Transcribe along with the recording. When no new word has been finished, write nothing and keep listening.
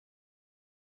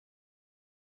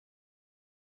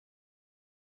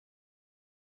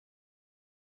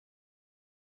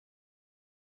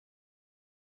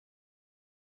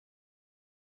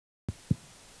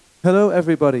Hello,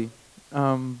 everybody.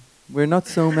 We're not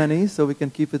so many, so we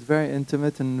can keep it very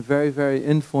intimate and very, very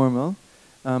informal.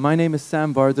 My name is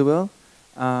Sam Bardaouil.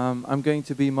 I'm going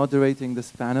to be moderating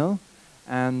this panel,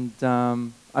 and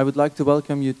I would like to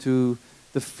welcome you to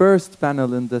the first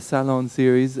panel in the Salon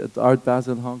series at Art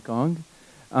Basel, Hong Kong.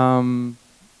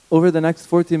 Over the next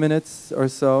 40 minutes or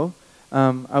so,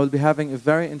 I will be having a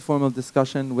very informal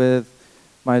discussion with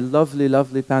my lovely,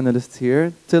 lovely panelists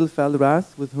here,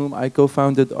 Fellrath, with whom I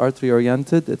co-founded Art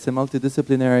Reoriented. It's a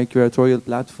multidisciplinary curatorial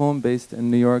platform based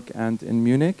in New York and in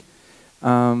Munich.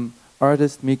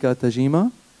 Artist Mika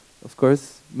Tajima. Of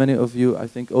course, many of you, I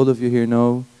think all of you here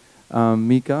know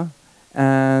Mika,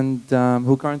 and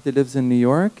who currently lives in New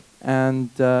York.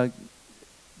 And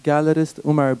gallerist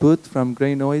Umer from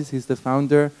Grey Noise. He's the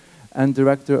founder and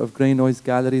director of Grey Noise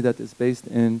Gallery that is based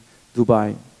in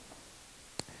Dubai.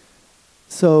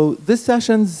 So this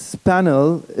session's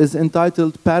panel is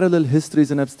entitled Parallel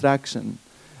Histories in Abstraction,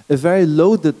 a very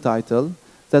loaded title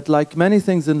that, like many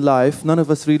things in life, none of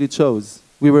us really chose.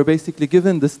 We were basically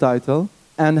given this title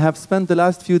and have spent the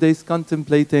last few days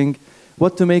contemplating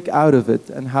what to make out of it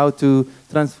and how to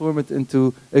transform it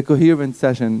into a coherent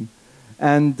session.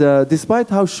 And despite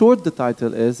how short the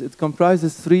title is, it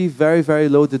comprises three very, very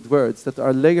loaded words that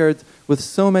are layered with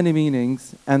so many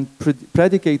meanings and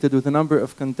predicated with a number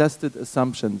of contested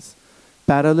assumptions: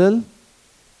 parallel,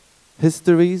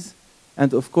 histories,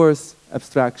 and of course,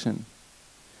 abstraction.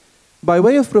 By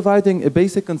way of providing a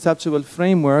basic conceptual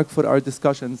framework for our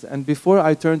discussions, and before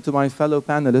I turn to my fellow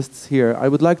panelists here, I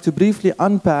would like to briefly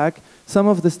unpack some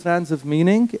of the strands of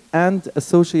meaning and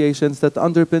associations that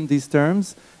underpin these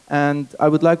terms. And I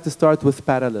would like to start with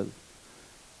parallel.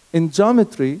 In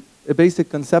geometry, a basic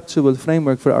conceptual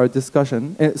framework for our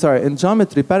discussion, in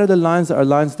geometry, parallel lines are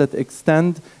lines that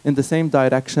extend in the same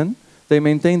direction. They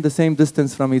maintain the same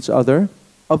distance from each other.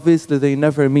 Obviously, they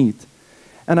never meet.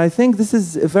 And I think this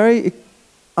is a very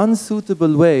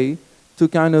unsuitable way to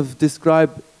kind of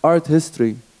describe art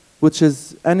history, which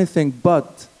is anything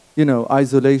but, you know,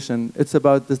 isolation. It's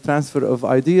about the transfer of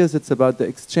ideas. It's about the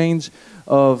exchange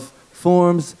of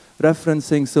forms,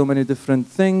 referencing so many different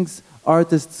things,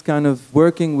 artists kind of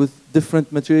working with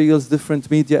different materials,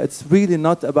 different media. It's really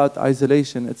not about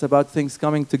isolation. It's about things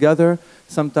coming together.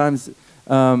 Sometimes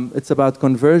it's about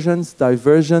conversions,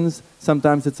 diversions.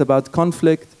 Sometimes it's about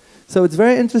conflict. So it's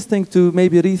very interesting to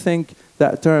maybe rethink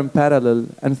that term parallel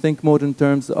and think more in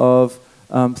terms of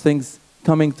things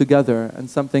coming together and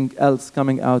something else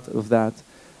coming out of that.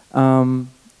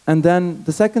 And then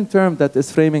the second term that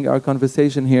is framing our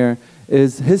conversation here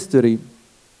is history.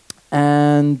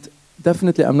 And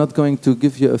definitely I'm not going to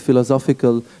give you a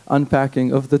philosophical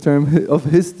unpacking of the term of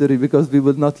history because we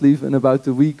will not leave in about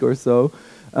a week or so.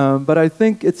 But I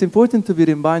think it's important to be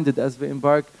reminded as we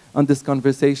embark on this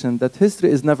conversation that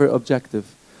history is never objective.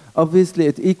 Obviously,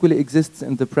 it equally exists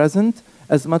in the present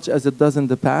as much as it does in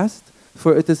the past,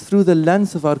 for it is through the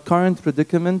lens of our current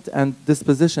predicament and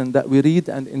disposition that we read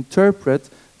and interpret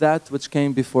that which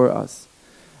came before us.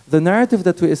 The narrative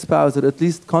that we espouse, or at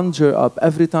least conjure up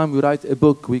every time we write a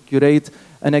book, we curate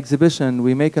an exhibition,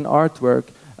 we make an artwork,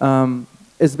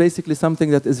 is basically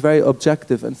something that is very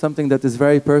objective and something that is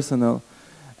very personal.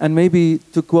 And maybe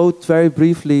to quote very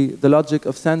briefly the logic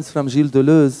of sense from Gilles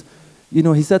Deleuze, you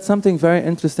know, he said something very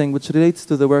interesting which relates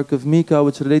to the work of Mika,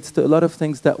 which relates to a lot of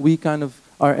things that we kind of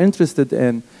are interested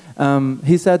in.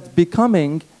 He said,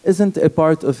 becoming isn't a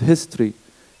part of history.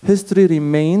 History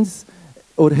remains,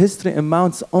 or history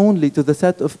amounts only to the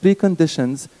set of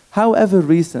preconditions, however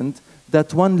recent,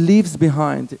 that one leaves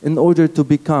behind in order to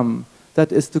become,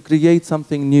 that is to create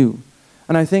something new.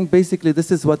 And I think basically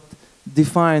this is what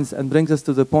defines and brings us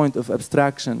to the point of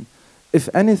abstraction. If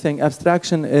anything,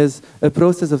 abstraction is a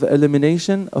process of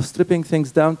elimination, of stripping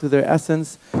things down to their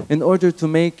essence in order to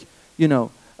make, you know,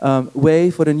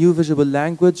 way for a new visual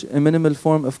language, a minimal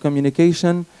form of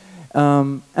communication.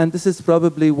 And this is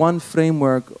probably one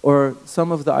framework or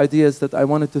some of the ideas that I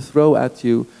wanted to throw at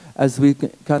you as we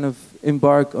kind of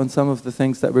embark on some of the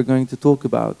things that we're going to talk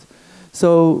about.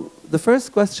 So the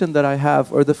first question that I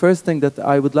have, or the first thing that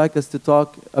I would like us to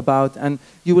talk about, and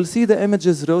you will see the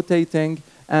images rotating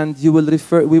and we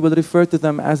will refer to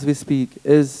them as we speak,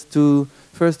 is to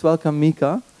first welcome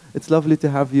Mika. It's lovely to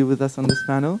have you with us on this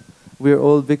panel. We're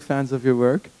all big fans of your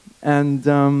work. And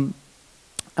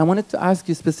I wanted to ask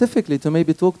you specifically to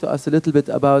maybe talk to us a little bit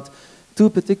about two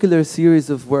particular series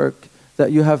of work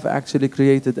that you have actually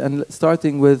created, and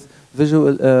starting with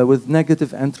with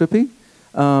negative entropy.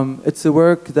 It's a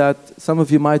work that some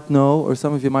of you might know or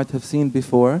some of you might have seen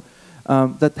before,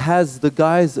 that has the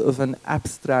guise of an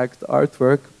abstract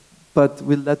artwork, but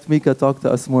we'll let Mika talk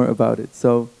to us more about it.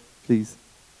 So, please.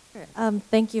 Sure.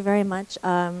 Thank you very much.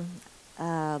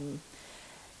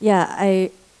 Yeah,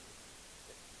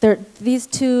 these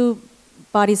two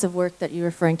bodies of work that you're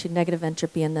referring to, Negative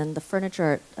Entropy and then the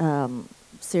furniture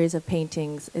series of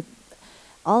paintings,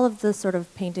 all of the sort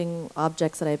of painting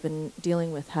objects that I've been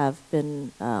dealing with have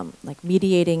been like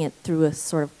mediating it through a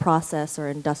sort of process or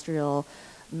industrial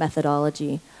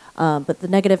methodology. But the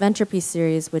Negative Entropy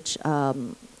series, which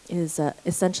is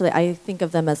essentially, I think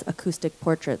of them as acoustic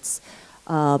portraits.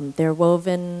 They're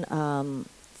woven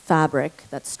fabric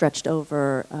that's stretched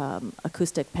over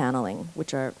acoustic paneling,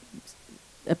 which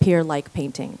appear like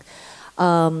painting.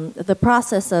 The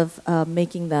process of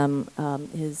making them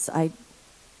is I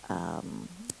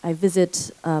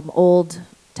visit old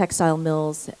textile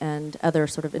mills and other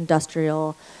sort of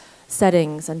industrial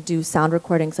settings and do sound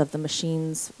recordings of the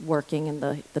machines working and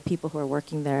the people who are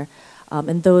working there.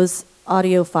 And those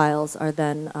audio files are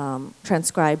then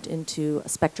transcribed into a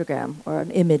spectrogram or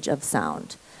an image of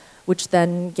sound, which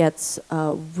then gets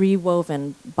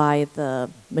rewoven by the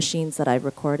machines that I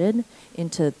recorded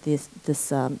into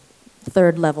this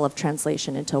third level of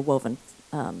translation into a woven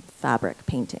fabric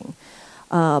painting.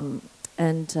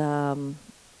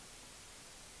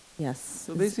 Yes.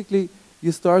 So basically,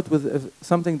 you start with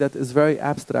something that is very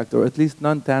abstract, or at least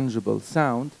non-tangible,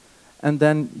 sound, and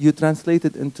then you translate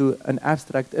it into an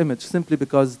abstract image simply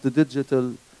because the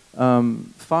digital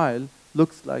file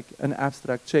looks like an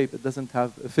abstract shape. It doesn't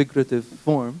have a figurative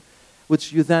form,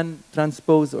 which you then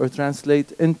transpose or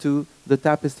translate into the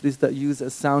tapestries that use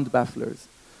as sound bafflers.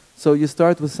 So you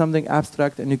start with something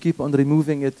abstract and you keep on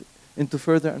removing it into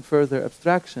further and further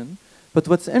abstraction. But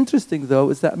what's interesting, though,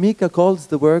 is that Mika calls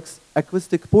the works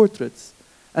acoustic portraits.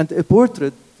 And a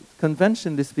portrait,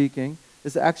 conventionally speaking,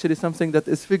 is actually something that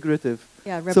is figurative.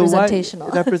 Yeah, representational.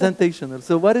 So representational.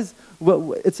 So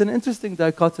it's an interesting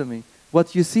dichotomy.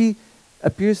 What you see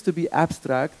appears to be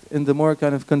abstract in the more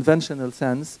kind of conventional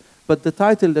sense, but the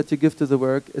title that you give to the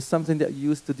work is something that you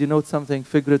use to denote something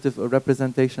figurative or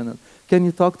representational. Can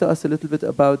you talk to us a little bit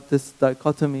about this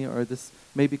dichotomy or this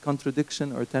maybe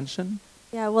contradiction or tension?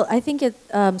 Yeah, well, I think it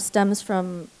stems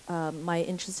from my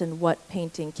interest in what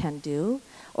painting can do,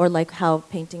 or like how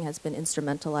painting has been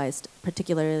instrumentalized,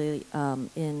 particularly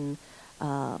in.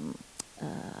 I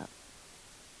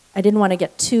didn't want to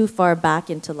get too far back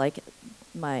into like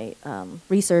my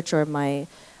research or my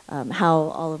how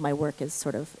all of my work is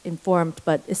sort of informed,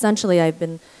 but essentially I've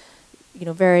been,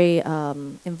 very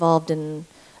involved in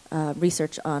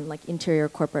research on like interior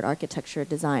corporate architecture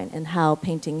design and how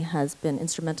painting has been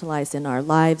instrumentalized in our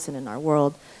lives and in our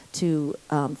world to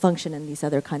function in these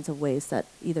other kinds of ways that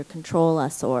either control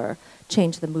us or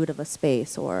change the mood of a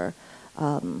space or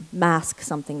mask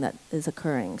something that is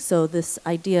occurring. So this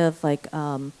idea of like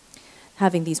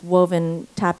having these woven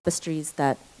tapestries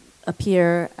that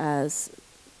appear as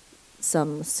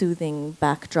some soothing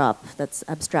backdrop that's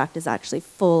abstract is actually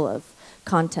full of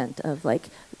content of like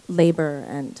labor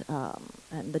and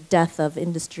the death of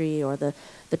industry or the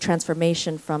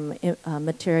transformation from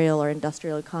material or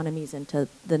industrial economies into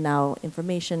the now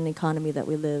information economy that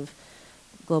we live,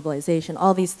 globalization.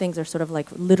 All these things are sort of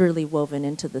like literally woven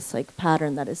into this like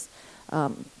pattern that is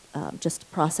just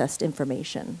processed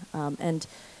information. And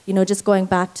just going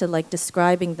back to like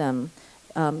describing them,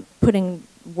 putting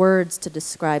words to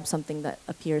describe something that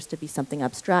appears to be something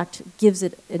abstract gives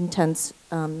it intense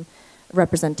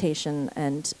representation,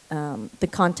 and the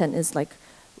content is like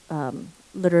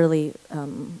literally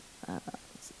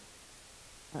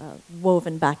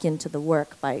woven back into the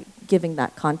work by giving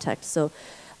that context. So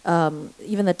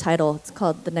even the title, it's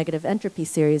called the Negative Entropy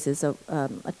series, is a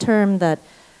term that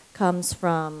comes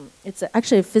from, it's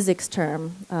actually a physics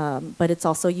term, but it's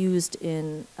also used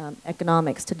in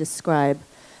economics to describe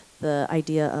the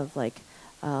idea of like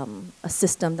a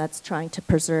system that's trying to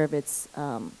preserve its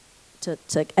to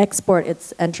export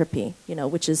its entropy,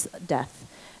 which is death.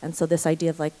 And so this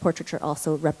idea of like portraiture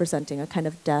also representing a kind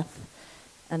of death,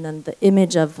 and then the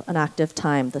image of an active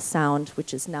time, the sound,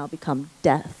 which has now become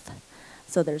death.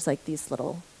 So there's like these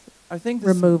little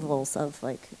removals of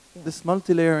like... This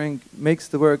multi-layering makes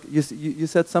the work, you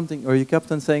said something, or you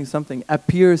kept on saying something,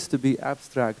 appears to be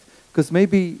abstract. Because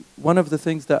maybe one of the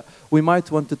things that we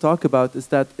might want to talk about is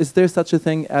that, is there such a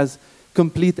thing as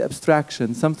complete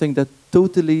abstraction, something that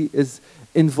totally is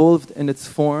involved in its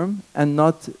form and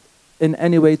not in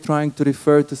any way trying to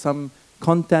refer to some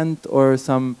content or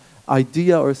some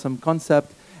idea or some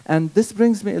concept? And this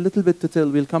brings me a little bit to Till.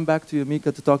 We'll come back to you,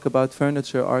 Mika, to talk about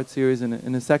furniture art series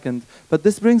in a second. But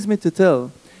this brings me to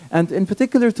Till, and in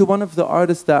particular to one of the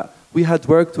artists that we had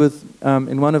worked with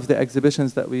in one of the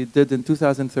exhibitions that we did in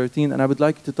 2013, and I would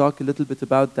like to talk a little bit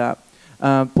about that.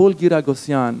 Paul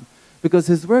Giragosyan. because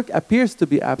his work appears to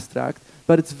be abstract,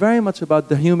 but it's very much about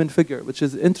the human figure, which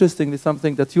is interestingly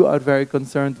something that you are very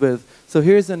concerned with. So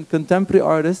here's a contemporary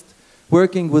artist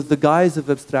working with the guise of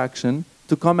abstraction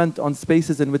to comment on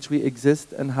spaces in which we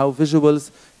exist and how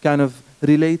visuals kind of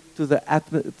relate to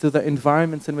the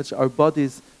environments in which our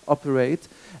bodies operate.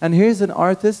 And here's an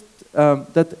artist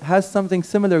that has something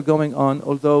similar going on,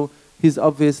 although he's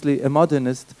obviously a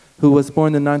modernist who was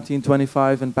born in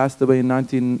 1925 and passed away in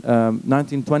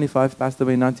 1925, passed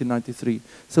away in 1993.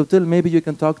 So Till, maybe you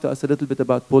can talk to us a little bit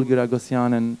about Paul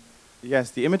Giragossian and...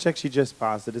 Yes, the image actually just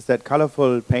passed. It is that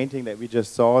colorful painting that we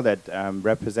just saw that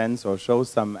represents or shows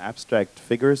some abstract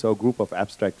figures or group of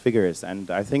abstract figures.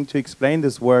 And I think to explain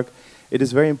this work, it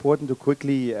is very important to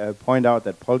quickly point out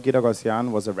that Paul Giragossian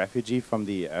was a refugee from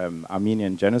the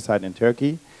Armenian genocide in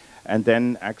Turkey, and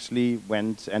then actually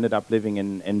ended up living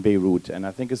in Beirut. And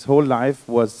I think his whole life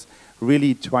was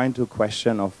really trying to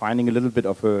question or finding a little bit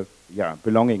of a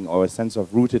belonging or a sense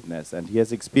of rootedness. And he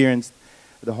has experienced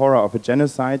the horror of a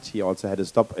genocide. He also had a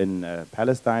stop in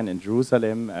Palestine, in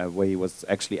Jerusalem, where he was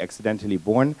actually accidentally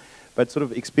born. But sort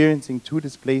of experiencing two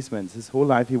displacements, his whole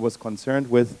life he was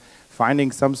concerned with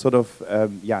finding some sort of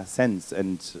sense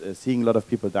and seeing a lot of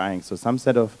people dying. So some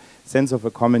sort of sense of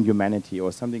a common humanity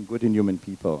or something good in human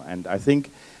people. And I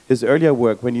think his earlier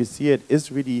work, when you see it,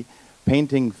 is really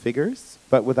painting figures,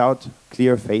 but without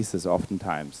clear faces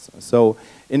oftentimes. So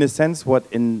in a sense, what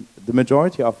in the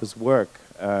majority of his work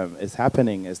is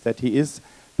happening is that he is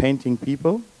painting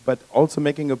people, but also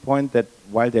making a point that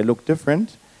while they look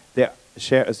different, they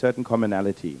share a certain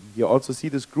commonality. You also see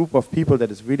this group of people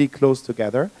that is really close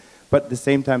together, but at the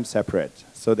same time separate.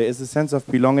 So there is a sense of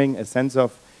belonging, a sense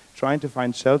of trying to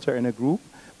find shelter in a group,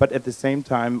 but at the same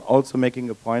time also making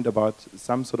a point about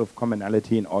some sort of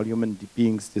commonality in all human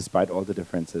beings despite all the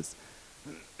differences.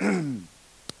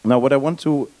 Now what I want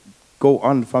to go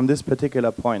on from this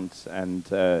particular point and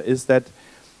is that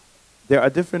there are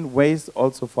different ways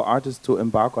also for artists to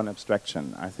embark on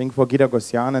abstraction. I think for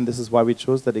Giragossian, and this is why we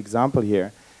chose that example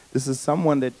here, this is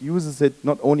someone that uses it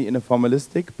not only in a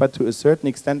formalistic, but to a certain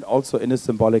extent also in a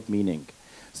symbolic meaning.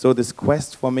 So this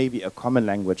quest for maybe a common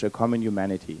language, a common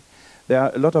humanity. There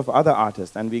are a lot of other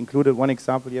artists, and we included one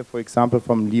example here, for example,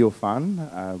 from Leo Fan,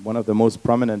 one of the most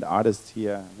prominent artists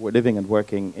here who are living and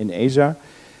working in Asia.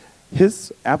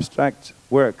 His abstract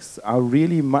works are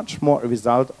really much more a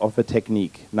result of a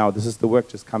technique. Now, this is the work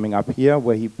just coming up here,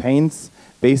 where he paints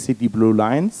basically blue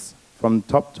lines from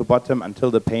top to bottom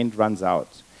until the paint runs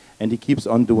out. And he keeps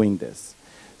on doing this.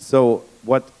 So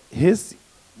what his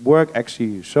work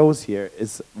actually shows here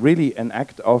is really an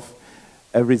act of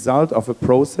a result of a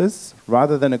process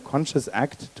rather than a conscious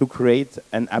act to create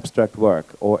an abstract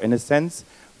work, or in a sense,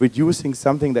 reducing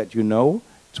something that you know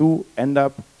to end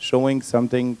up showing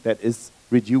something that is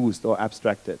reduced or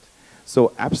abstracted.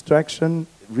 So abstraction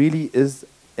really is,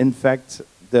 in fact,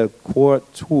 the core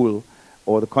tool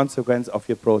or the consequence of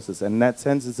your process. And in that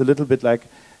sense, it's a little bit like,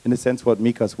 in a sense, what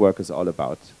Mika's work is all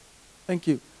about. Thank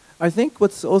you. I think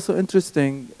what's also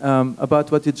interesting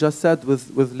about what you just said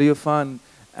with Leo Fan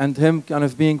and him kind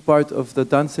of being part of the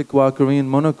Dansikwa Korean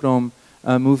monochrome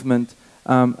movement,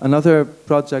 another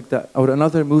project or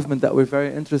another movement that we're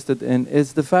very interested in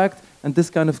is the fact, and this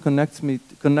kind of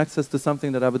connects us to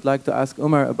something that I would like to ask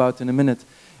Umer about in a minute,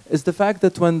 is the fact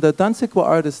that when the Dansikwa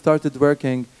artists started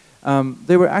working,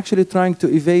 they were actually trying to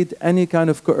evade any kind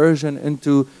of coercion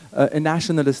into a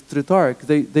nationalist rhetoric.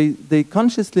 They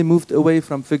consciously moved away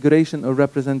from figuration or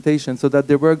representation so that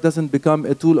their work doesn't become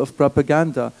a tool of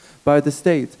propaganda by the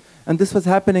state. And this was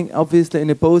happening obviously in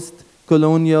a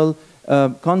post-colonial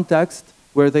context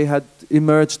where they had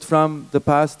emerged from the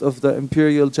past of the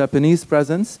imperial Japanese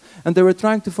presence, and they were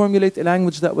trying to formulate a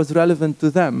language that was relevant to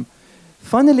them.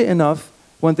 Funnily enough,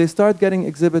 when they start getting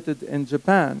exhibited in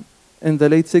Japan, in the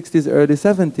late 60s, early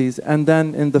 70s, and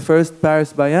then in the first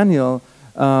Paris Biennial,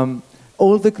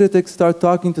 all the critics start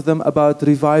talking to them about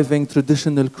reviving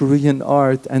traditional Korean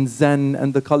art and Zen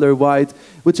and the color white,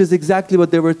 which is exactly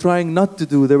what they were trying not to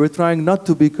do. They were trying not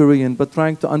to be Korean, but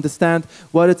trying to understand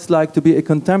what it's like to be a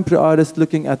contemporary artist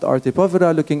looking at arte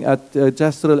povera, looking at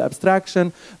gestural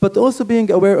abstraction, but also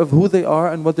being aware of who they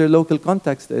are and what their local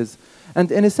context is. And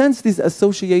in a sense, these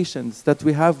associations that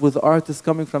we have with artists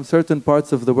coming from certain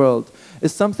parts of the world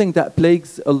is something that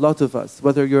plagues a lot of us.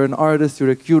 Whether you're an artist,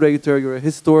 you're a curator, you're a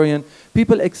historian,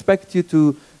 people expect you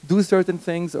to do certain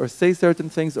things or say certain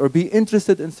things or be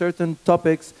interested in certain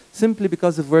topics simply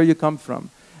because of where you come from.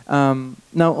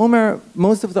 Now, Umer,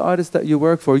 most of the artists that you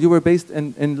work for, you were based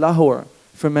in Lahore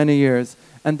for many years.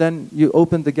 and then you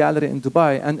open the gallery in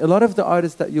Dubai. And a lot of the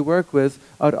artists that you work with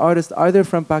are artists either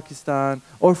from Pakistan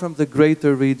or from the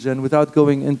greater region, without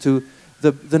going into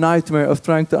the nightmare of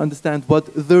trying to understand what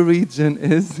the region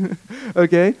is,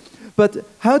 okay? But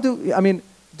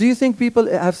do you think people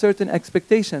have certain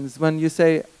expectations when you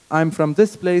say, I'm from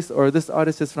this place, or this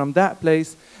artist is from that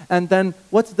place, and then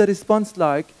what's the response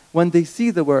like when they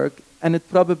see the work and it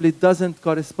probably doesn't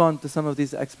correspond to some of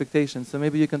these expectations? So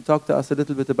maybe you can talk to us a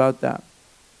little bit about that.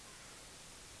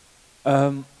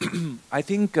 I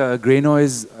think Grey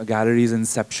Noise Gallery's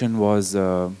inception was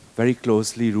very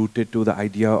closely rooted to the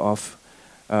idea of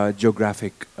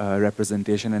geographic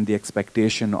representation and the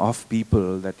expectation of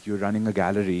people that you're running a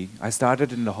gallery. I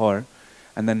started in Lahore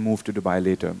and then moved to Dubai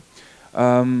later.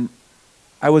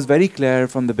 I was very clear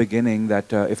from the beginning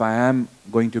that if I am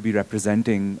going to be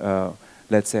representing,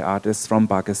 let's say, artists from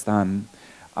Pakistan,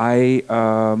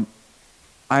 I'm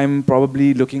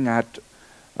probably looking at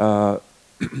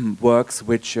works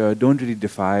which don't really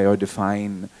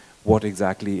define what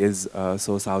exactly is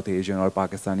so South Asian or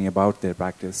Pakistani about their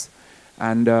practice.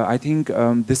 And I think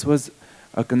this was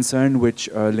a concern which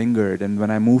lingered. And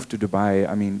when I moved to Dubai,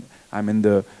 I mean, I'm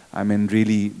in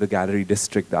really the gallery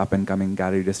district, the up-and-coming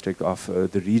gallery district of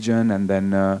the region. And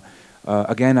then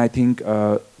again, I think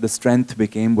the strength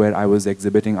became where I was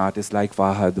exhibiting artists like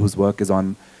Fahad, whose work is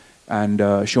on, and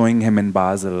showing him in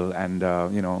Basel, and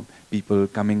people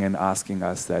coming and asking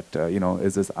us that,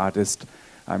 is this artist?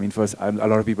 I mean, first, a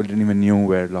lot of people didn't even knew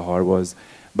where Lahore was.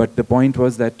 But the point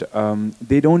was that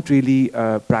they don't really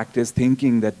practice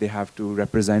thinking that they have to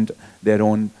represent their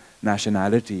own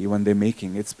nationality when they're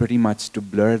making. It's pretty much to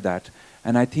blur that.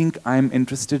 And I think I'm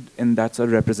interested in that sort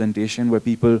of representation where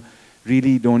people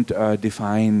really don't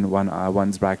define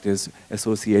one's practice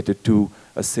associated to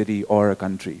a city or a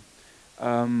country.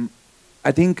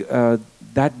 I think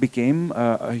that became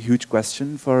a huge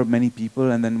question for many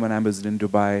people. And then when I was in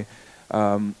Dubai,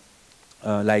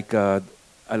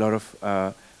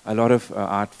 a lot of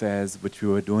art fairs which we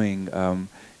were doing,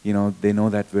 they know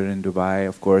that we're in Dubai,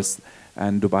 of course,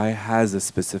 and Dubai has a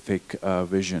specific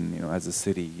vision, as a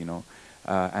city,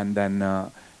 and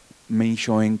then me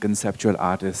showing conceptual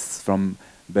artists from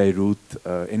Beirut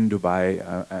in Dubai.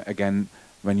 Again,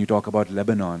 when you talk about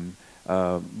Lebanon,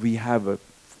 we have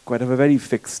quite a very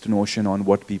fixed notion on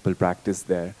what people practice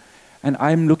there. And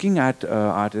I'm looking at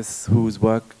artists whose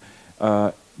work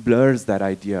blurs that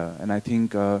idea. And I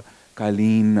think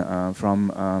Colleen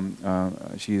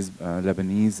she's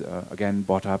Lebanese, again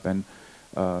brought up and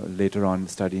later on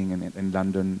studying in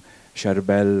London.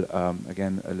 Charbel,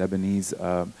 again a Lebanese,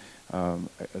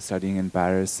 studying in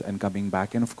Paris and coming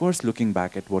back. And of course looking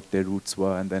back at what their roots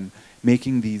were and then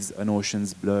making these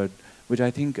notions blurred, which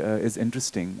I think is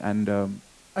interesting. And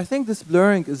I think this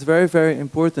blurring is very, very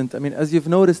important. I mean, as you've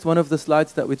noticed, one of the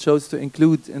slides that we chose to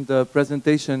include in the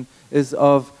presentation is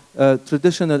of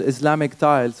traditional Islamic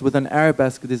tiles with an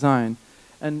arabesque design.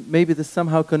 And maybe this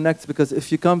somehow connects, because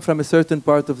if you come from a certain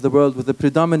part of the world with a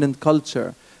predominant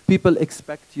culture, people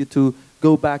expect you to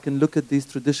go back and look at these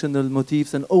traditional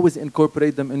motifs and always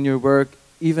incorporate them in your work,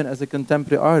 even as a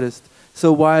contemporary artist.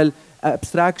 So while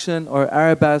abstraction or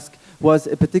arabesque was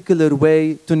a particular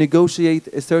way to negotiate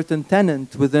a certain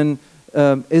tenant within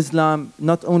Islam,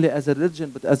 not only as a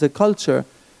religion, but as a culture.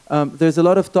 There's a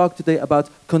lot of talk today about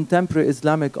contemporary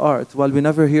Islamic art, while we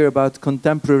never hear about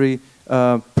contemporary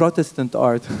Protestant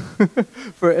art,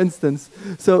 for instance.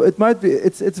 So it might be,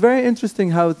 it's very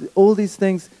interesting how all these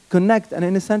things connect and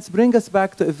in a sense bring us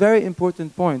back to a very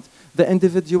important point, the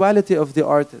individuality of the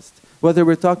artist. Whether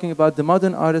we're talking about the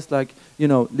modern artists like,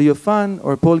 Leo Fan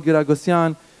or Paul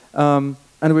Giragosian, and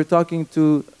we're talking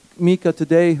to Mika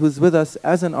today, who's with us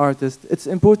as an artist, it's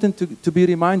important to be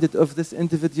reminded of this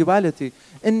individuality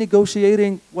in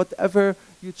negotiating whatever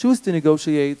you choose to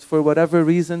negotiate for whatever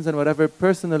reasons and whatever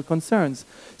personal concerns.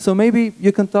 So maybe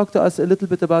you can talk to us a little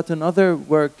bit about another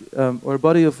work or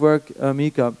body of work,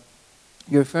 Mika,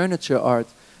 your furniture art.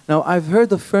 Now, I've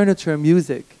heard of furniture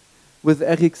music with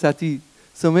Eric Satie.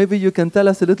 So maybe you can tell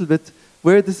us a little bit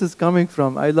where this is coming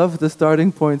from. I love the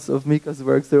starting points of Mika's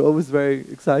works. They're always very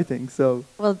exciting. So,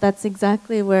 well, that's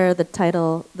exactly where the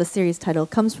series title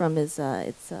comes from. It's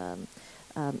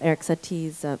Eric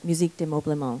Satie's Musique de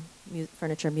Meublement,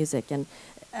 furniture music, and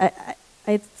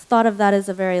I thought of that as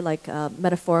a very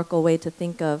metaphorical way to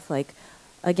think of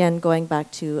again going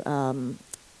back to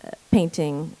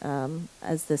painting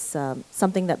as this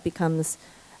something that becomes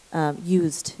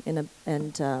used in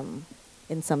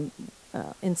some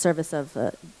in service of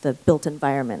the built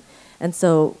environment. And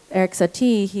so Eric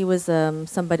Satie, he was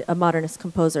a modernist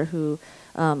composer who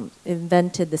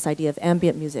invented this idea of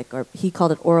ambient music, or he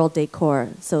called it oral decor,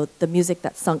 so the music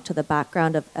that sunk to the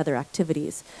background of other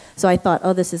activities. So I thought,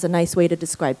 oh, this is a nice way to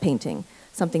describe painting,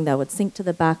 something that would sink to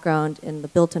the background in the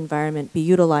built environment, be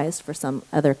utilized for some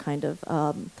other kind of,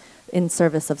 in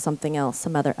service of something else,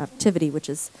 some other activity, which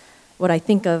is what I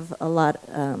think of a lot,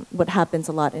 what happens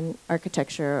a lot in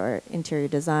architecture or interior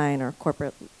design or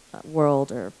corporate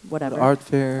world or whatever. The art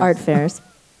fairs. Art fairs.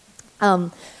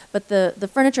 But the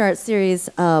furniture art series,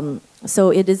 so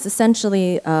it is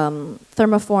essentially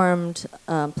thermoformed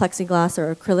plexiglass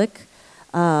or acrylic,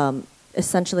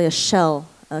 essentially a shell,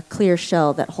 a clear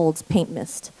shell that holds paint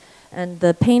mist. And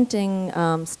the painting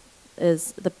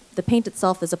is, the paint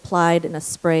itself is applied in a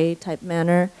spray type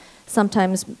manner,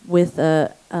 sometimes with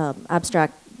a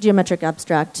geometric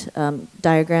abstract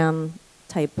diagram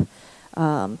type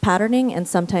patterning, and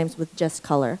sometimes with just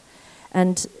color.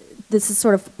 And this is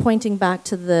sort of pointing back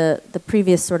to the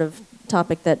previous sort of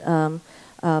topic that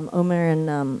Umer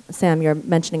and Sam, you're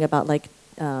mentioning about, like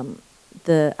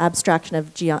the abstraction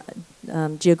of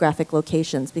geographic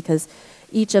locations, because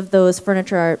each of those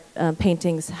furniture art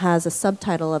paintings has a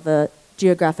subtitle of a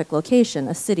geographic location,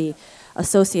 a city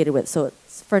associated with. So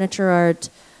it's furniture art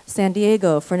San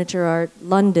Diego, furniture art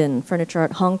London, furniture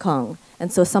art Hong Kong.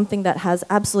 And so something that has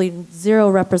absolutely zero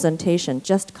representation,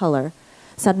 just color,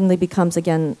 suddenly becomes,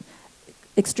 again,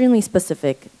 extremely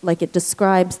specific, like it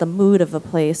describes the mood of a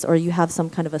place, or you have some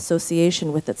kind of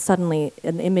association with it. Suddenly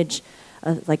an image,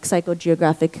 like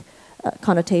psychogeographic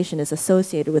connotation is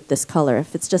associated with this color.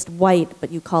 If it's just white,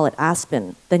 but you call it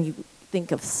aspen, then you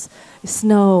think of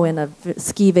snow and a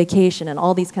ski vacation and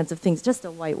all these kinds of things, just a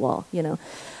white wall, you know.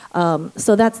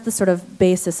 So that's the sort of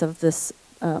basis of this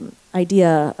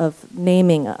idea of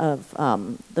naming of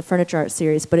the furniture art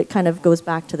series, but it kind of goes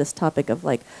back to this topic of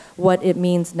like what it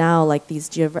means now, like these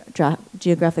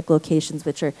geographic locations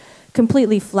which are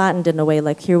completely flattened in a way,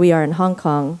 like here we are in Hong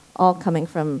Kong, all coming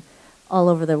from all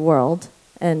over the world,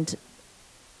 and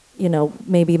you know,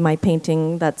 maybe my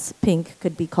painting that's pink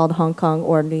could be called Hong Kong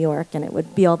or New York, and it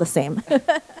would be all the same.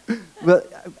 Well,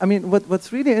 I mean,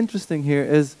 what's really interesting here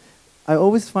is I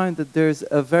always find that there's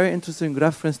a very interesting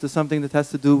reference to something that has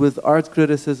to do with art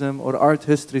criticism or art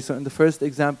history. So in the first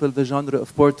example, the genre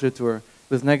of portraiture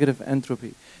with negative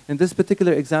entropy. In this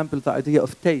particular example, the idea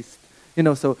of taste. You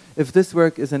know, so if this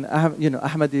work is in,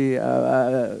 Ahmadi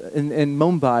in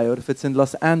Mumbai, or if it's in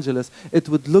Los Angeles, it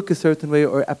would look a certain way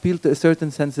or appeal to a certain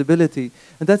sensibility.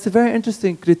 And that's a very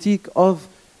interesting critique of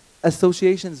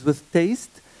associations with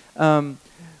taste. And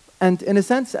in a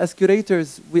sense, as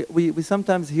curators, we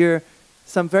sometimes hear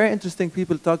some very interesting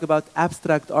people talk about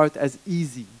abstract art as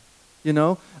easy. You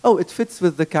know, oh, it fits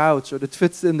with the couch, or it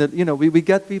fits in the, you know, we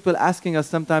get people asking us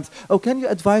sometimes, oh, can you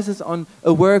advise us on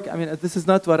a work? I mean, this is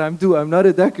not what I'm doing. I'm not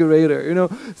a decorator, you know.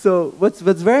 So what's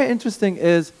very interesting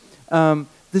is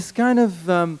this kind of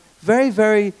the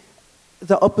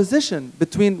opposition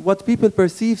between what people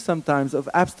perceive sometimes of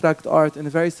abstract art in a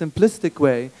very simplistic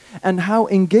way, and how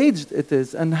engaged it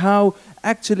is, and how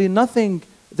actually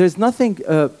there's nothing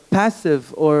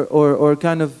passive or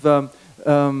kind of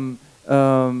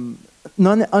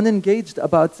unengaged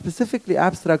about specifically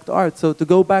abstract art. So to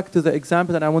go back to the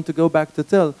example, and I want to go back to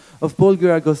Till, of Paul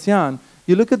Giragossian,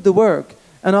 you look at the work,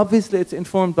 and obviously it's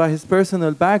informed by his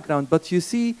personal background, but you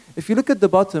see, if you look at the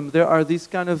bottom, there are these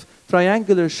kind of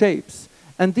triangular shapes.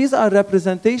 And these are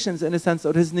representations, in a sense,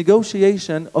 of his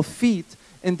negotiation of feet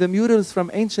in the murals from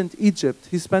ancient Egypt.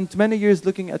 He spent many years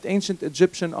looking at ancient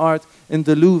Egyptian art in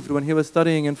the Louvre when he was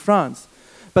studying in France.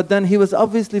 But then he was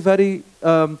obviously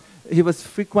he was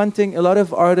frequenting a lot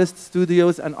of artist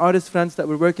studios and artist friends that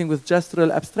were working with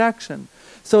gestural abstraction.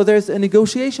 So there's a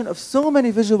negotiation of so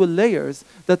many visual layers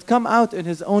that come out in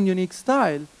his own unique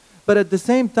style, but at the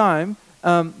same time,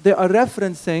 they are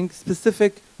referencing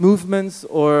specific movements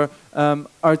or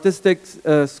artistic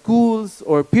schools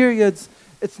or periods.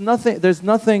 It's nothing, there's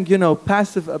nothing, you know,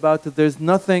 passive about it. There's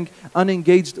nothing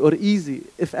unengaged or easy.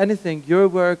 If anything, your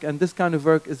work and this kind of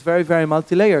work is very, very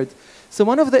multi-layered. So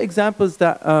one of the examples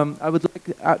that I would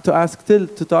like to ask Till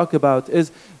to talk about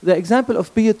is the example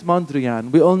of Piet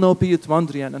Mondrian. We all know Piet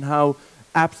Mondrian and how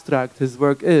abstract his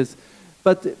work is.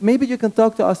 But maybe you can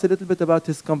talk to us a little bit about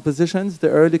his compositions, the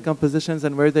early compositions,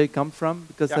 and where they come from,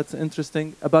 because that's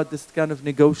interesting, about this kind of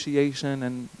negotiation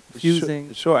and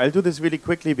fusing. Sure, I'll do this really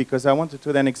quickly because I wanted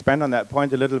to then expand on that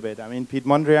point a little bit. I mean, Piet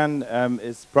Mondrian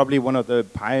is probably one of the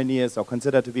pioneers, or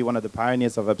considered to be one of the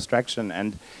pioneers of abstraction,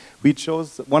 and we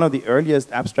chose one of the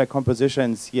earliest abstract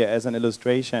compositions here as an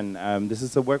illustration. This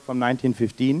is a work from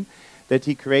 1915 that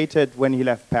he created when he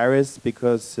left Paris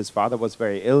because his father was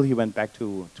very ill. He went back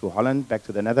to Holland, back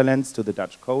to the Netherlands, to the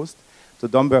Dutch coast, to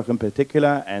Domburg in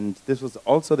particular, and this was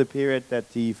also the period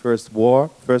that the First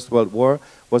World War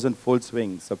was in full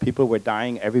swing. So people were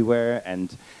dying everywhere,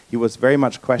 and he was very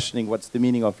much questioning what's the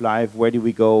meaning of life, where do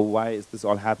we go, why is this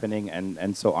all happening,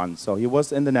 and so on. So he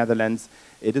was in the Netherlands,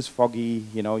 it is foggy,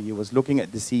 you know, he was looking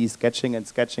at the sea, sketching and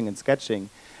sketching and sketching.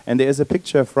 And there is a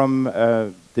picture from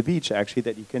the beach, actually,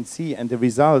 that you can see, and the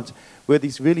result were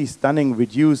these really stunning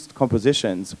reduced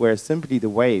compositions where simply the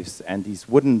waves and these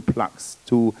wooden plugs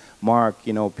to mark,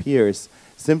 you know, piers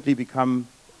simply become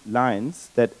lines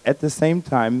that at the same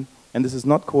time, and this is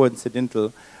not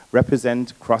coincidental,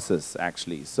 represent crosses,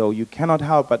 actually. So you cannot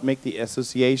help but make the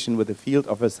association with the field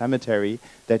of a cemetery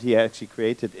that he actually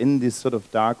created in this sort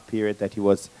of dark period that he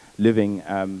was living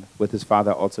with his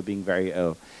father also being very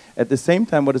ill. At the same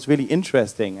time, what is really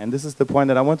interesting, and this is the point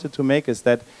that I wanted to make, is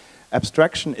that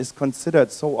abstraction is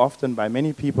considered so often by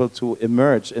many people to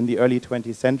emerge in the early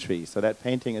 20th century. So that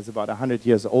painting is about 100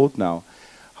 years old now.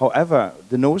 However,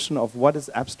 the notion of what is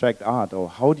abstract art or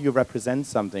how do you represent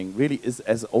something really is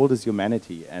as old as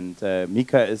humanity. And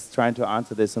Mika is trying to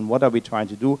answer this, and what are we trying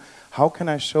to do? How can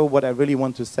I show what I really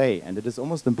want to say? And it is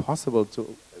almost impossible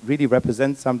to really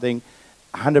represent something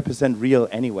 100% real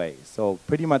anyway. So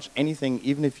pretty much anything,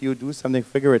 even if you do something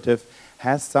figurative,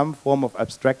 has some form of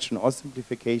abstraction or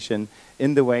simplification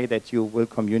in the way that you will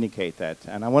communicate that.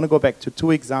 And I want to go back to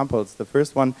two examples. The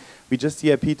first one, we just see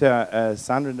a Peter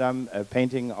Sanderdam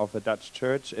painting of a Dutch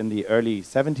church in the early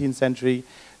 17th century.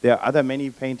 There are other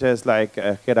many painters like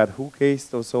Gerard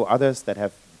Hoekeest, also others that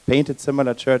have painted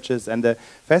similar churches. And the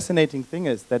fascinating thing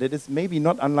is that it is maybe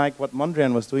not unlike what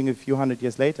Mondrian was doing a few hundred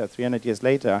years later, 300 years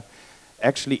later.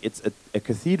 Actually, it's a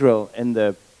cathedral in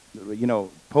the, you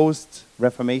know,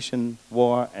 post-Reformation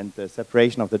war and the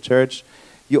separation of the church.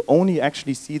 You only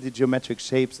actually see the geometric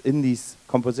shapes in these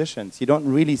compositions. You don't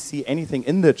really see anything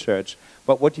in the church,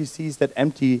 but what you see is that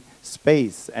empty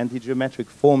space and the geometric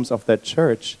forms of that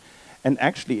church. And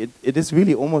actually, it is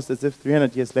really almost as if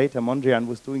 300 years later, Mondrian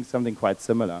was doing something quite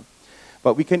similar.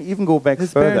 But we can even go back further.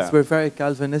 His parents were very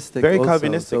Calvinistic. Very also,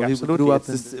 Calvinistic, so absolutely. It's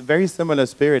this very similar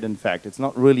spirit, in fact. It's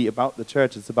not really about the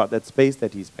church, it's about that space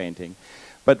that he's painting.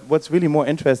 But what's really more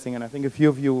interesting, and I think a few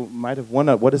of you might have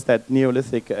wondered, what is that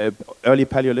Neolithic, early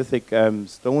Paleolithic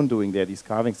stone doing there, these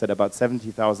carvings that are about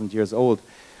 70,000 years old?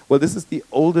 Well, this is the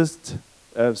oldest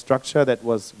structure that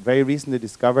was very recently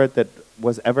discovered that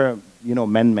was ever, you know,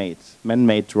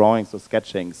 man-made drawings or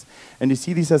sketchings. And you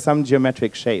see these are some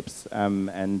geometric shapes.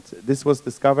 And this was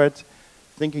discovered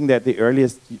thinking that the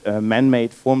earliest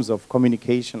man-made forms of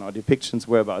communication or depictions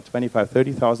were about 25,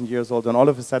 30,000 years old, and all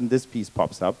of a sudden this piece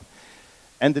pops up.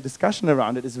 And the discussion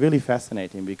around it is really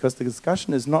fascinating, because the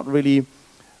discussion is not really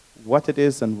what it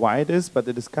is and why it is, but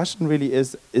the discussion really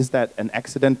is that an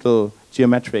accidental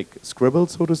geometric scribble,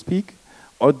 so to speak,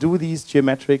 or do these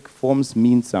geometric forms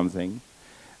mean something?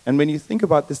 And when you think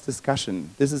about this discussion,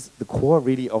 this is the core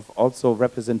really of also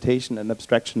representation and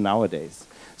abstraction nowadays.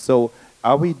 So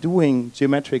are we doing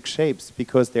geometric shapes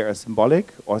because they are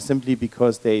symbolic, or simply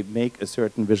because they make a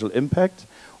certain visual impact?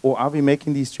 Or are we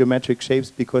making these geometric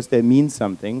shapes because they mean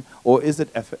something? Or is it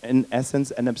in essence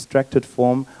an abstracted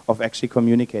form of actually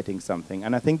communicating something?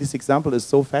 And I think this example is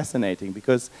so fascinating,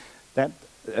 because that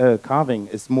carving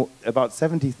is about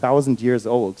 70,000 years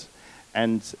old.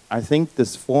 And I think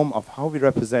this form of how we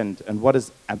represent and what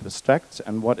is abstract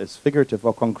and what is figurative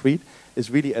or concrete is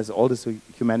really as old as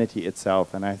humanity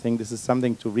itself. And I think this is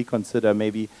something to reconsider,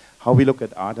 maybe how we look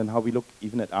at art and how we look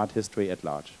even at art history at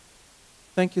large.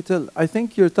 Thank you, Till. I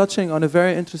think you're touching on a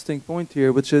very interesting point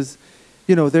here, which is,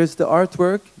 you know, there's the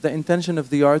artwork, the intention of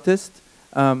the artist,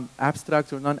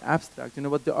 abstract or non-abstract, you know,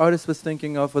 what the artist was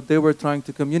thinking of, what they were trying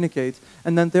to communicate.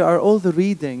 And then there are all the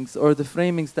readings or the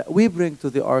framings that we bring to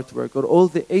the artwork, or all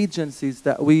the agencies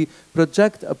that we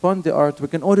project upon the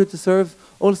artwork in order to serve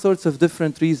all sorts of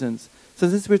different reasons. So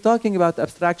since we're talking about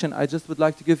abstraction, I just would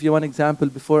like to give you one example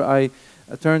before I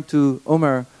turn to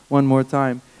Umer one more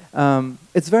time.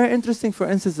 It's very interesting, for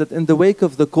instance, that in the wake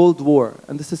of the Cold War,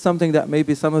 and this is something that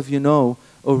maybe some of you know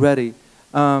already,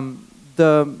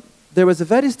 there was a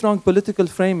very strong political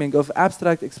framing of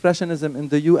abstract expressionism in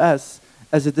the US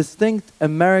as a distinct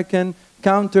American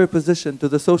counterposition to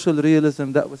the social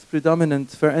realism that was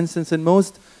predominant, for instance, in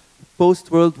most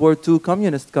post-World War II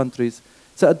communist countries.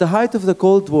 So at the height of the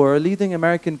Cold War, leading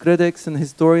American critics and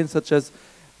historians such as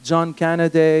John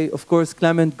Kennedy, of course,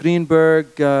 Clement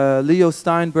Greenberg, Leo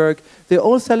Steinberg, they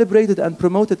all celebrated and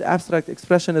promoted abstract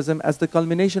expressionism as the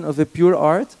culmination of a pure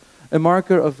art, a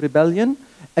marker of rebellion,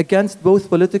 against both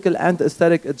political and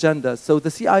aesthetic agendas. So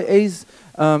the CIA's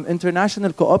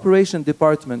International Cooperation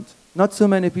Department, not so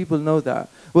many people know that,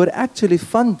 were actually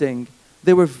funding,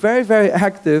 they were very, very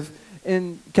active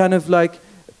in kind of like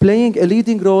playing a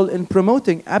leading role in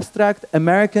promoting abstract,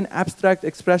 American abstract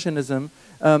expressionism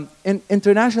in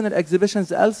international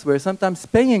exhibitions elsewhere, sometimes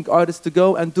paying artists to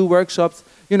go and do workshops,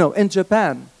 you know, in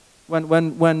Japan.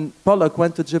 When Pollock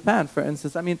went to Japan, for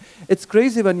instance. I mean, it's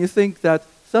crazy when you think that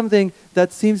something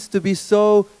that seems to be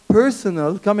so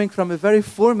personal, coming from a very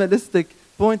formalistic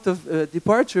point of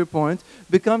departure point,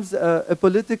 becomes a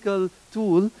political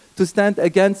tool to stand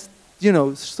against, you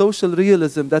know, social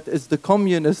realism that is the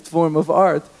communist form of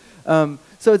art.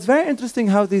 So it's very interesting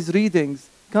how these readings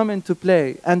come into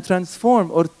play and transform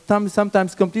or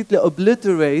sometimes completely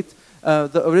obliterate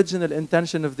the original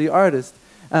intention of the artist.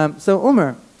 So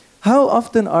Umer, how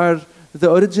often are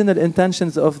the original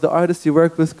intentions of the artists you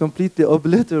work with completely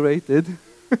obliterated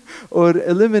or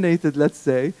eliminated, let's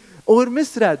say, or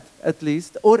misread at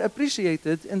least, or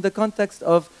appreciated in the context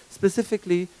of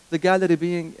specifically the gallery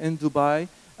being in Dubai?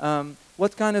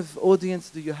 What kind of audience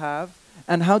do you have?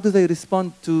 And how do they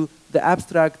respond to the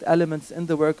abstract elements in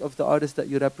the work of the artist that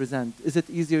you represent? Is it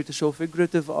easier to show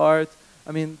figurative art?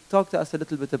 I mean, talk to us a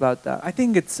little bit about that. I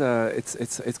think it's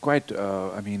quite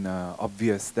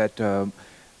obvious that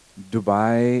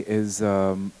Dubai is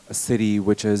a city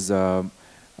which has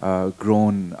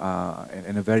grown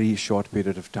in a very short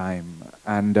period of time,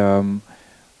 and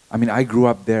I mean, I grew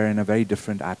up there in a very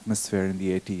different atmosphere in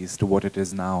the 80s to what it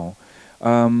is now.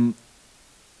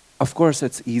 Of course,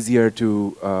 it's easier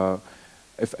to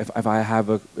if I have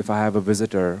a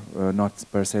visitor, not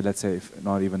per se, let's say,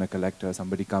 not even a collector,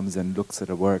 somebody comes and looks at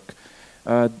a work,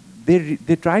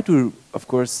 they try to, of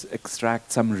course,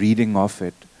 extract some reading of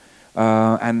it,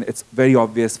 and it's very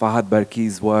obvious. Fahad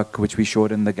Barki's work, which we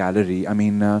showed in the gallery, I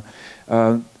mean,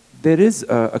 there is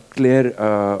a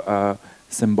clear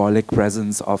symbolic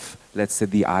presence of, let's say,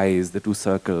 the eyes, the two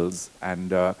circles,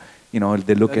 and you know,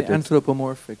 they look at it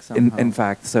anthropomorphic somehow. In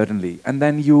fact, certainly. And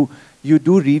then you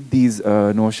do read these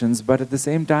notions, but at the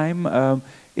same time,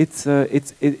 it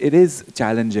is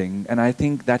challenging, and I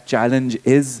think that challenge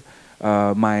is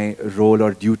my role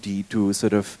or duty to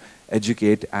sort of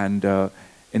educate and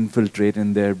infiltrate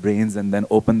in their brains and then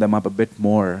open them up a bit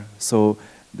more. So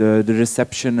the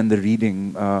reception and the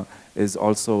reading is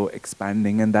also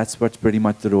expanding, and that's what pretty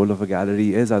much the role of a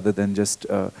gallery is, other than just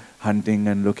hunting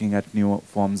and looking at new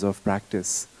forms of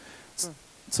practice. Sure.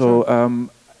 So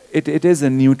it is a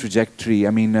new trajectory.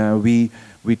 I mean,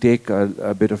 we take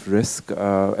a bit of risk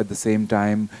at the same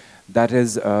time. That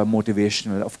is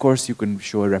motivational. Of course, you can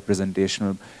show a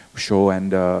representational show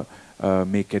and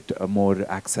make it more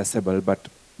accessible, but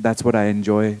that's what I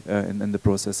enjoy in the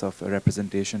process of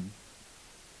representation.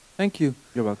 Thank you.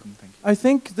 You're welcome. Thank you. I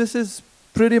think this is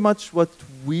pretty much what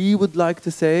we would like to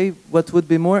say. What would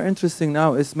be more interesting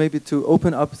now is maybe to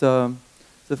open up the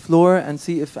floor and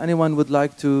see if anyone would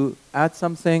like to add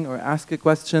something or ask a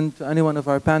question to any one of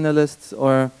our panelists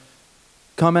or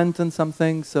comment on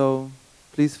something. So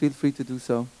please feel free to do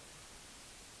so.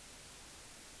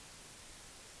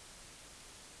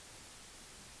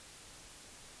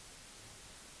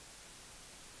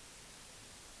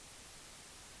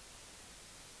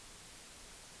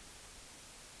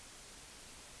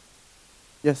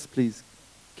 Yes, please.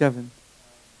 Kevin.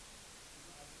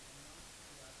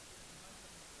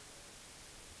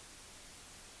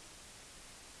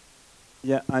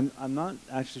 Yeah, I'm not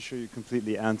actually sure you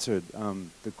completely answered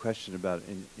the question about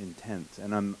intent,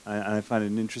 and I find it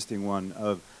an interesting one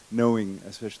of knowing,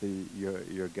 especially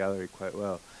your gallery quite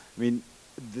well. I mean,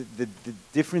 the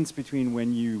difference between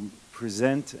when you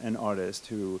present an artist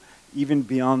who, even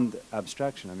beyond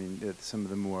abstraction, I mean, some of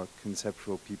the more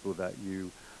conceptual people that you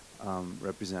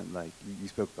represent, like you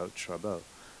spoke about Charbel.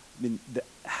 I mean,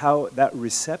 how that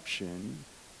reception,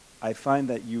 I find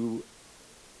that you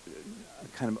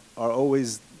kind of are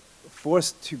always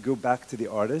forced to go back to the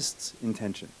artist's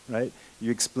intention, right?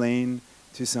 You explain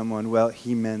to someone, well,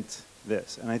 he meant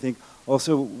this. And I think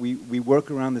also we work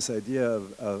around this idea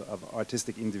of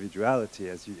artistic individuality,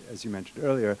 as you mentioned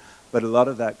earlier, but a lot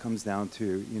of that comes down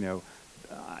to,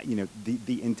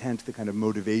 the intent, the kind of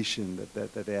motivation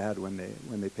that they had when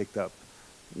they picked up,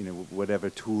 whatever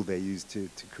tool they used to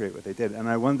create what they did. And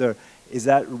I wonder, is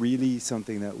that really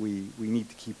something that we need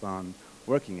to keep on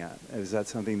working at? Is that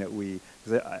something that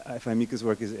because I find Mika's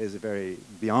work is very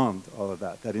beyond all of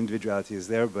that. That individuality is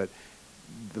there, but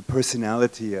the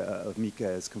personality of Mika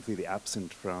is completely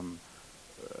absent from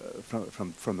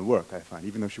the work, I find,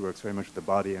 even though she works very much with the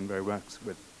body and very much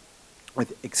with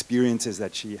experiences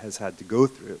that she has had to go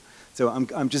through. So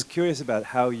I'm just curious about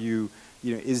how you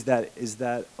you know, is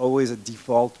that always a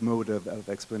default mode of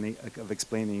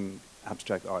explaining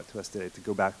abstract art to us today? To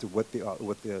go back to what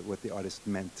the artist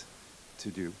meant to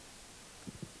do.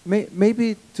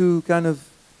 Maybe to kind of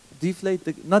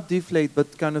deflate not deflate,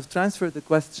 but kind of transfer the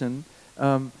question.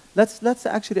 Let's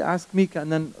actually ask Mika,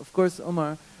 and then of course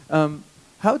Umer.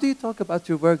 How do you talk about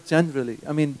your work generally?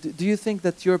 I mean, do you think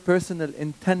that your personal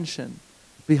intention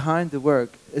behind the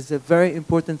work is a very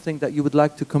important thing that you would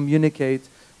like to communicate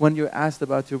when you're asked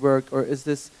about your work, or is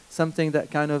this something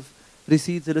that kind of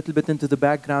recedes a little bit into the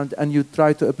background and you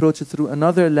try to approach it through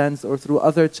another lens or through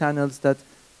other channels that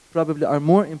probably are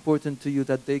more important to you,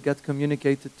 that they get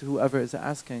communicated to whoever is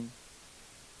asking?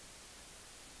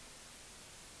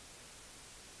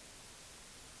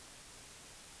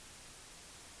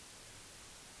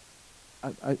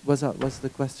 Was the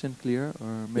question clear,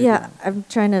 or maybe? Yeah, I'm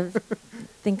trying to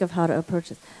think of how to approach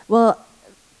this. Well,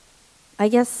 I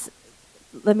guess,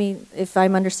 let me, if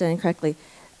I'm understanding correctly,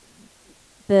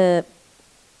 the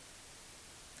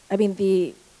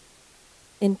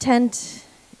intent,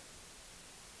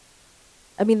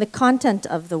 the content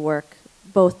of the work,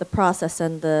 both the process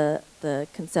and the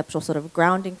conceptual sort of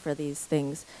grounding for these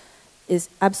things is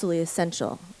absolutely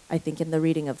essential, I think, in the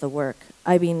reading of the work.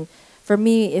 I mean, for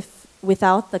me, if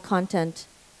without the content,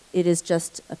 it is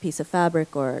just a piece of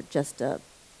fabric or just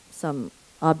some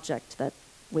object that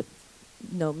with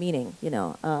no meaning, you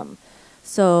know.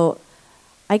 So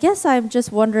I guess I'm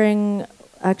just wondering,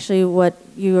 actually, what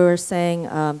you were saying,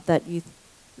 that you,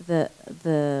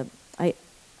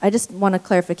 I just want a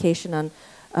clarification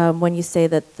on when you say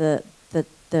that that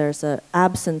there's an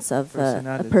absence of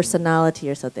a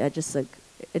personality or something. I'm just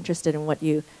interested in what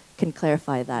you can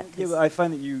clarify that. Yeah, but I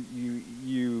find that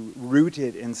you root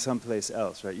it in someplace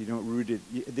else, right? You don't root it.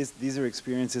 These are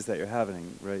experiences that you're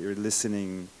having, right? You're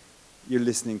listening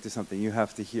to something. You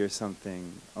have to hear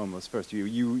something almost first.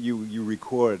 You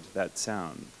record that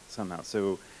sound somehow.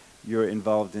 So you're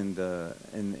involved in the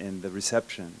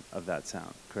reception of that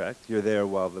sound, correct? You're there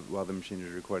while the machine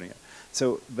is recording it.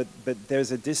 So, but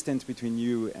there's a distance between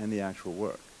you and the actual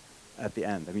work at the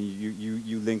end. I mean,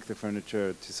 you link the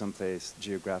furniture to someplace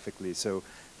geographically, so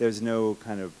there's no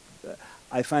kind of,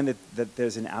 I find that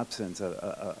there's an absence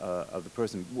of the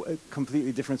person,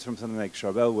 completely different from something like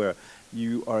Charbel, where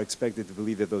you are expected to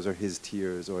believe that those are his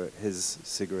tears or his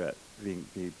cigarette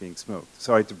being smoked.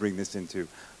 Sorry to bring this into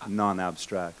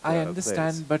non-abstract I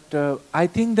understand, place. But I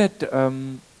think that,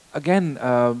 again,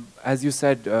 as you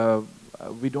said,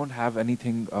 we don't have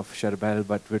anything of Charbel,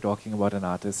 but we're talking about an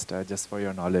artist, just for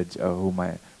your knowledge, whom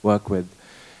I work with.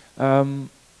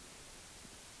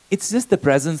 It's just the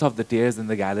presence of the tears in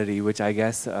the gallery, which I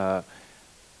guess are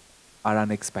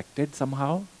unexpected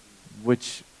somehow,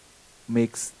 which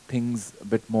makes things a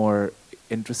bit more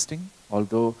interesting.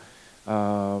 Although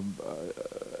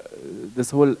this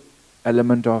whole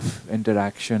element of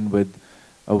interaction with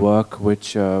a work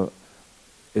which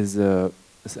is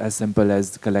as simple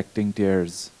as collecting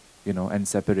tears, you know, and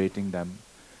separating them.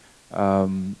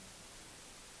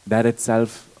 That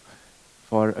itself,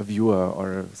 for a viewer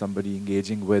or somebody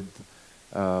engaging with,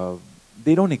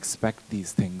 they don't expect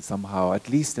these things somehow, at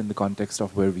least in the context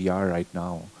of where we are right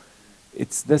now.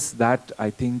 It's that,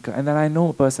 I think, and then I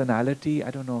know personality,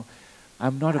 I don't know,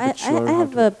 I'm not a bit sure. I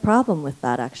have a problem with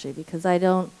that, actually, because I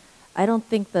don't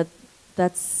think that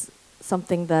that's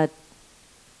something that,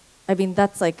 I mean,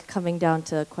 that's like coming down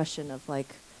to a question of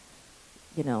like,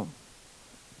 you know,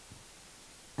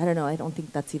 I don't know, I don't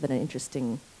think that's even an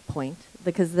interesting point,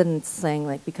 because then it's saying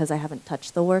like, because I haven't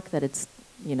touched the work, that it's,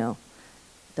 you know,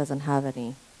 doesn't have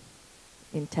any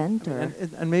intent. Or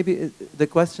and maybe the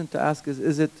question to ask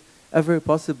is it ever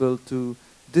possible to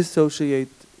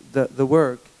dissociate the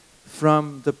work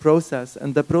from the process,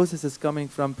 and the process is coming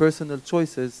from personal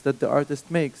choices that the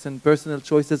artist makes, and personal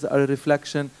choices are a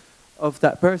reflection of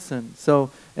that person. So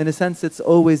in a sense, it's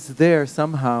always there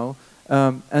somehow,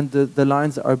 and the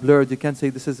lines are blurred. You can't say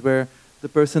this is where the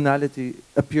personality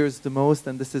appears the most,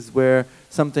 and this is where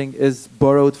something is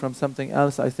borrowed from something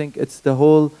else. I think it's the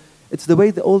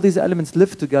way that all these elements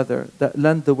live together that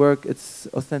lend the work its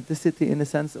authenticity in a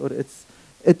sense, or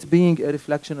it being a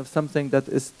reflection of something that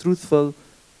is truthful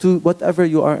to whatever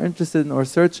you are interested in or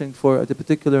searching for at a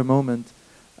particular moment.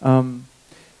 Do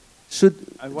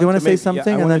you want to say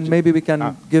something, and then maybe we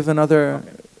can give another...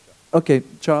 Okay,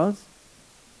 Charles?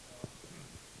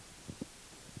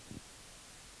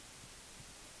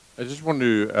 I just want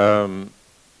to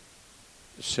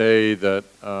say that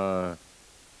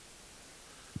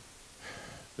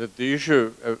that the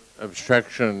issue of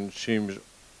abstraction seems,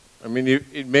 I mean,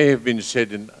 it may have been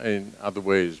said in other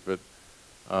ways, but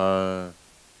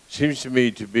seems to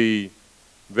me to be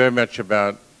very much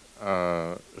about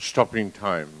stopping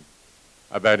time,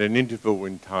 about an interval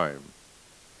in time,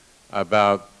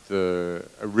 about the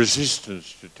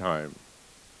resistance to time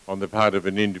on the part of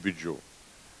an individual.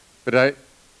 But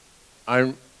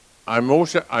I'm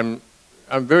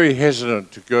very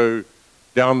hesitant to go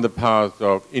down the path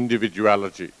of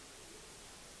individuality.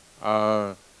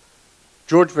 George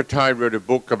Bataille wrote a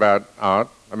book about art.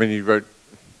 I mean, he wrote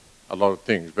a lot of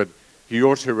things, but he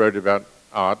also wrote about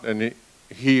art, and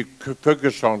he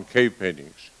focused on cave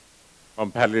paintings,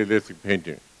 on Paleolithic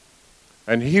painting.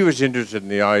 And he was interested in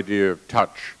the idea of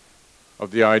touch,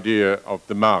 of the idea of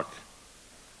the mark.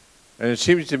 And it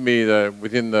seems to me that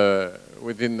within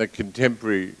the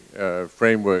contemporary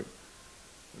framework,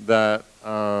 that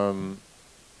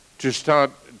to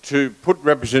start to put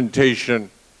representation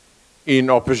in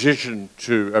opposition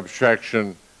to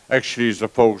abstraction actually is a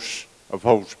false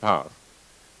path.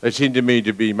 They seem to me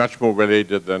to be much more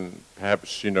related than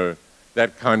perhaps,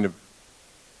 that kind of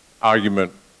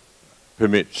argument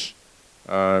permits.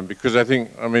 Because I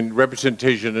think,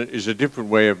 representation is a different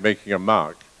way of making a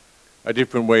mark, a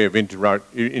different way of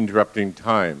interrupting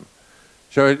time.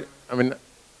 So,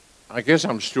 I guess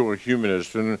I'm still a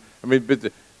humanist, and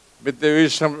but there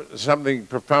is something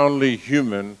profoundly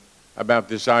human about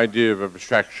this idea of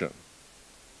abstraction,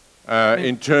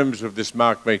 in terms of this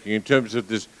mark making, in terms of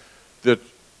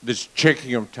this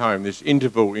checking of time, this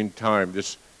interval in time.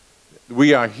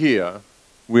 We are here,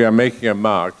 we are making a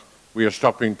mark, we are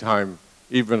stopping time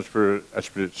even for a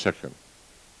split second.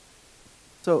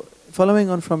 So, following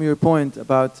on from your point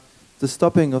about the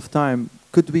stopping of time,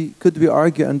 could we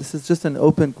argue, and this is just an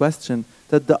open question,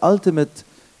 that the ultimate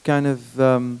kind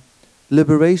of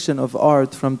liberation of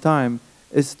art from time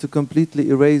is to completely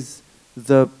erase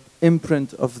the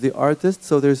imprint of the artist,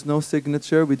 so there's no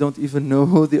signature, we don't even know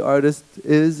who the artist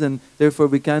is, and therefore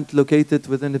we can't locate it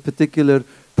within a particular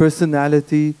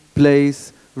personality,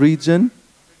 place, region?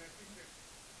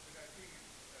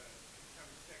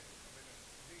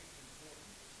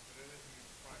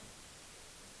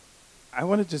 I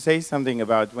wanted to say something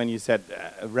about when you said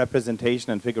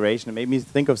representation and figuration. It made me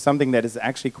think of something that is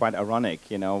actually quite ironic.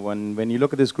 When you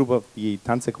look at this group of the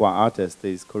Tansekwa artists,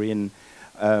 these Korean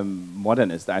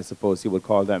modernists, I suppose you would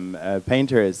call them,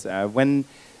 painters, when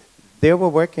they were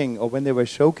working or when they were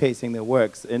showcasing their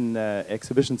works in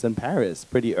exhibitions in Paris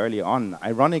pretty early on,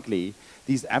 ironically,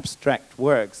 these abstract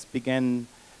works began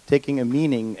taking a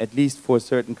meaning, at least for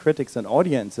certain critics and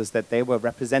audiences, that they were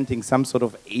representing some sort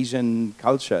of Asian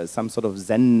culture, some sort of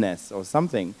Zenness or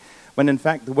something, when in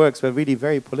fact the works were really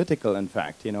very political, in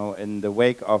fact, in the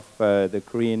wake of the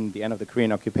end of the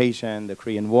Korean occupation, the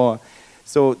Korean War.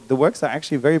 So the works are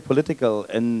actually very political,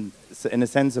 in a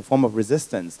sense, a form of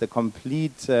resistance, the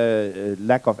complete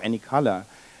lack of any color.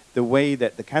 The way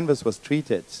that the canvas was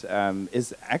treated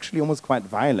is actually almost quite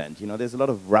violent. There's a lot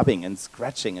of rubbing and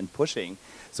scratching and pushing.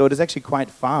 So it is actually quite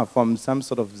far from some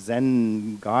sort of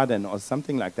Zen garden or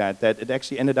something like that, that it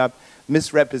actually ended up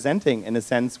misrepresenting, in a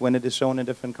sense, when it is shown in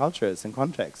different cultures and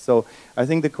contexts. So I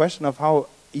think the question of how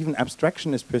even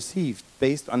abstraction is perceived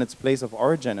based on its place of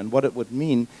origin and what it would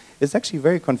mean is actually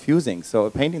very confusing. So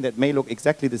a painting that may look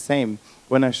exactly the same,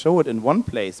 when I show it in one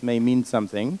place, may mean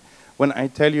something. When I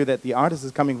tell you that the artist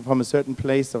is coming from a certain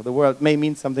place of the world, may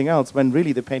mean something else, when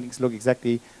really the paintings look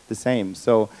exactly the same.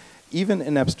 So even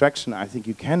in abstraction, I think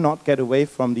you cannot get away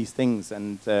from these things.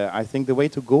 And I think the way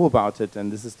to go about it,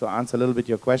 and this is to answer a little bit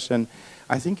your question,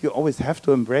 I think you always have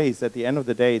to embrace, at the end of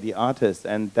the day, the artist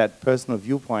and that personal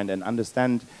viewpoint, and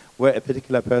understand where a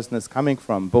particular person is coming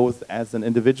from, both as an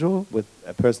individual with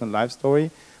a personal life story,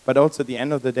 but also at the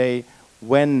end of the day,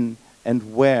 when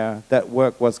and where that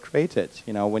work was created.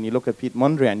 When you look at Piet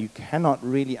Mondrian, you cannot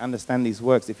really understand these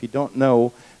works if you don't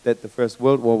know that the First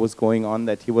World War was going on,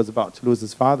 that he was about to lose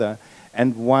his father,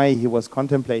 and why he was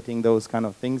contemplating those kind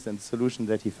of things and solutions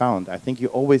that he found. I think you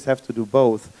always have to do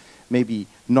both, maybe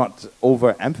not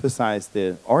overemphasize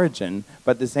the origin,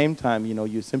 but at the same time,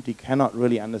 you simply cannot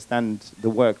really understand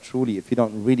the work truly if you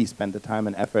don't really spend the time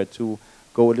and effort to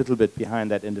go a little bit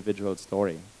behind that individual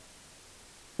story.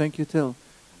 Thank you, Till.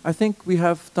 I think we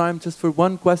have time just for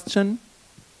one question,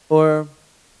 or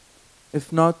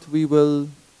if not, we will...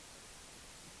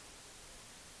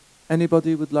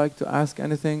 Anybody would like to ask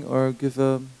anything or give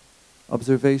an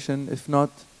observation? If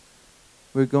not,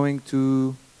 we're going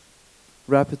to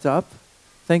wrap it up.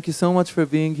 Thank you so much for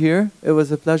being here. It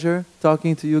was a pleasure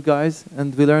talking to you guys,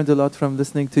 and we learned a lot from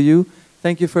listening to you.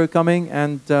 Thank you for coming,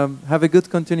 and have a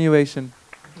good continuation.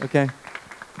 Okay.